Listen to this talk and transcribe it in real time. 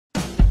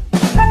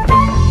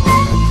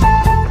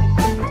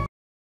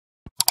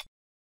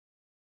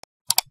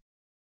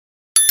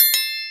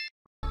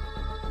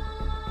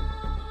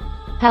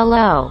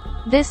Hello.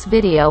 This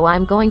video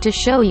I'm going to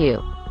show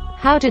you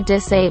how to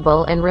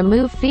disable and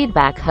remove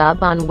Feedback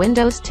Hub on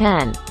Windows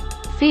 10.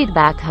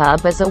 Feedback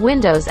Hub is a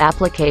Windows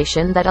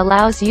application that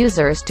allows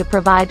users to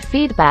provide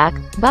feedback,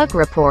 bug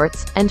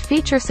reports, and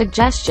feature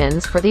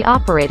suggestions for the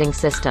operating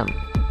system.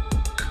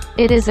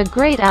 It is a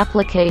great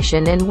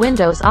application in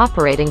Windows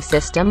operating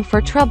system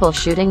for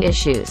troubleshooting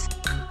issues.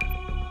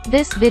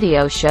 This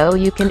video show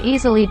you can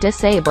easily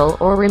disable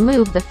or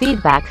remove the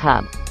Feedback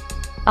Hub.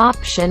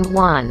 Option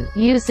 1.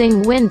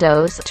 Using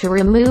Windows to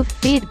remove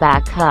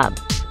Feedback Hub.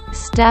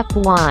 Step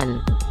 1.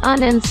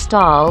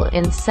 Uninstall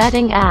in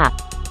Setting App.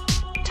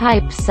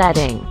 Type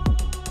Setting.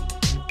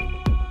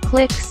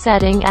 Click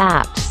Setting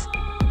Apps.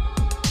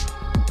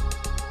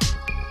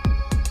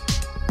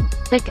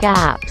 Click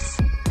Apps.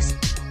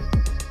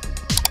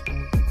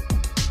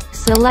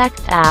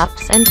 Select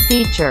Apps and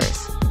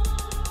Features.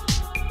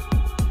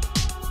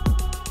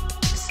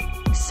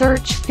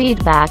 Search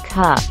Feedback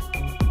Hub.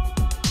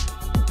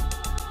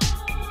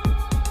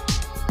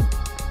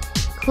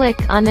 Click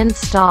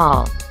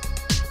Uninstall.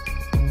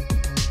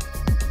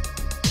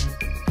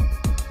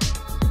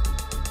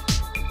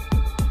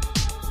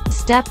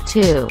 Step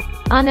 2.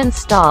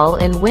 Uninstall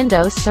in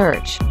Windows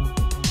Search.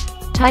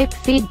 Type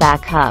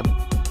Feedback Hub.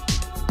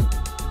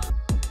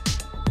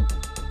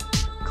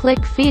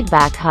 Click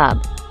Feedback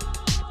Hub.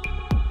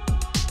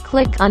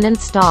 Click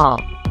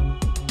Uninstall.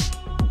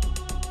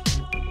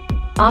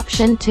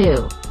 Option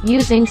 2.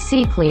 Using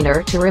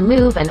CCleaner to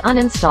remove and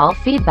uninstall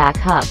Feedback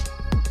Hub.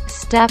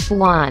 Step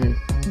 1.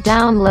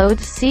 Download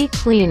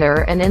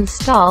CCleaner and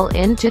install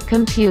into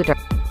computer.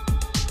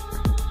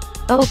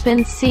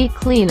 Open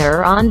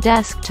CCleaner on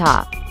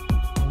desktop.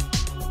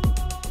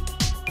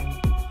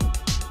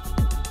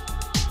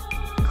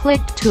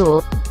 Click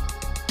Tool.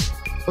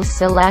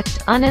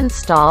 Select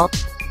Uninstall.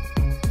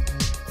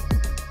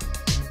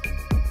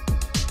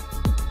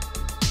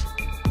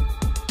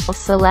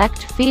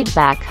 Select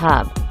Feedback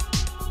Hub.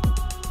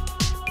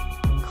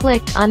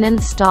 Click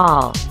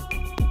Uninstall.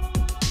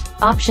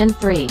 Option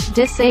 3.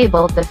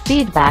 Disable the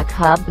Feedback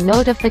Hub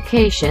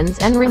notifications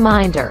and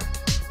reminder.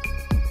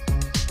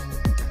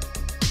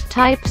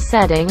 Type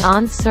Setting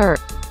on Search.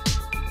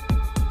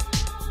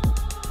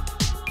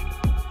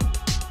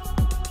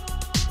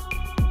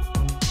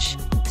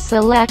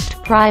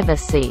 Select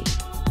Privacy.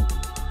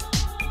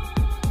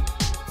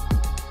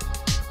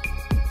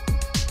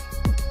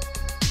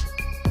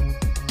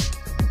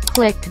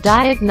 Click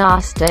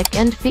Diagnostic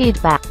and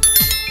Feedback.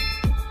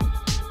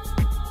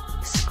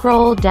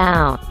 Scroll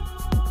down.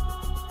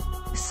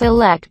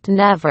 Select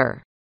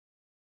Never.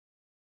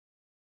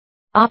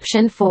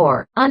 Option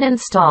 4.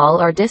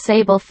 Uninstall or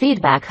disable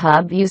Feedback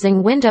Hub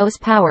using Windows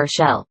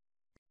PowerShell.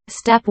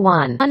 Step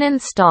 1.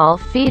 Uninstall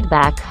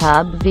Feedback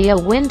Hub via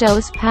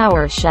Windows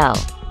PowerShell.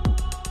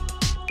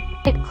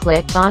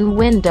 Click on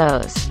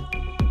Windows.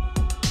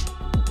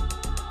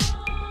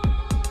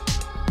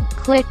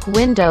 Click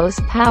Windows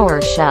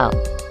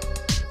PowerShell.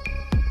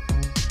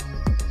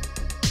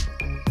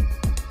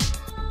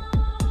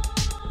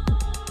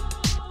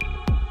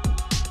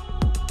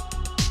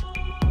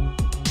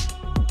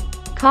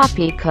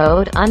 Copy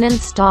code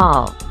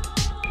uninstall.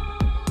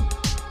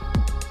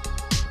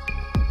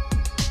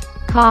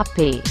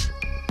 Copy.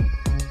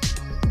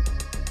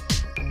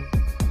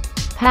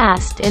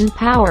 Paste in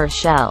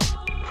PowerShell.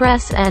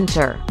 Press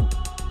Enter.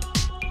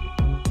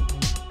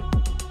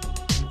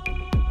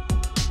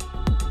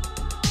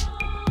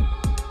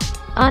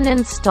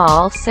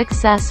 Uninstall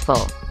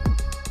successful.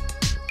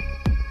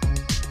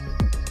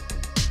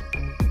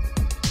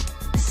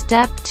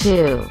 Step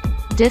 2.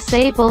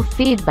 Disable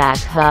Feedback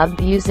Hub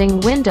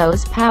using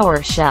Windows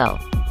PowerShell.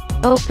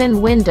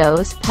 Open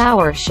Windows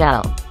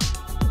PowerShell.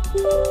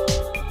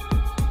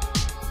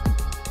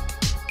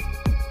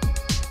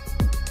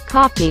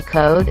 Copy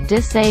code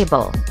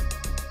disable.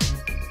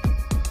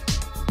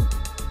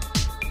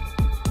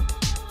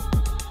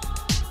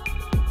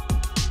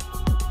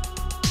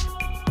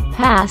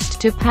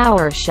 Paste to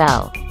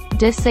PowerShell.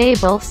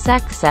 Disable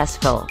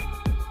successful.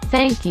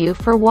 Thank you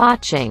for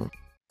watching.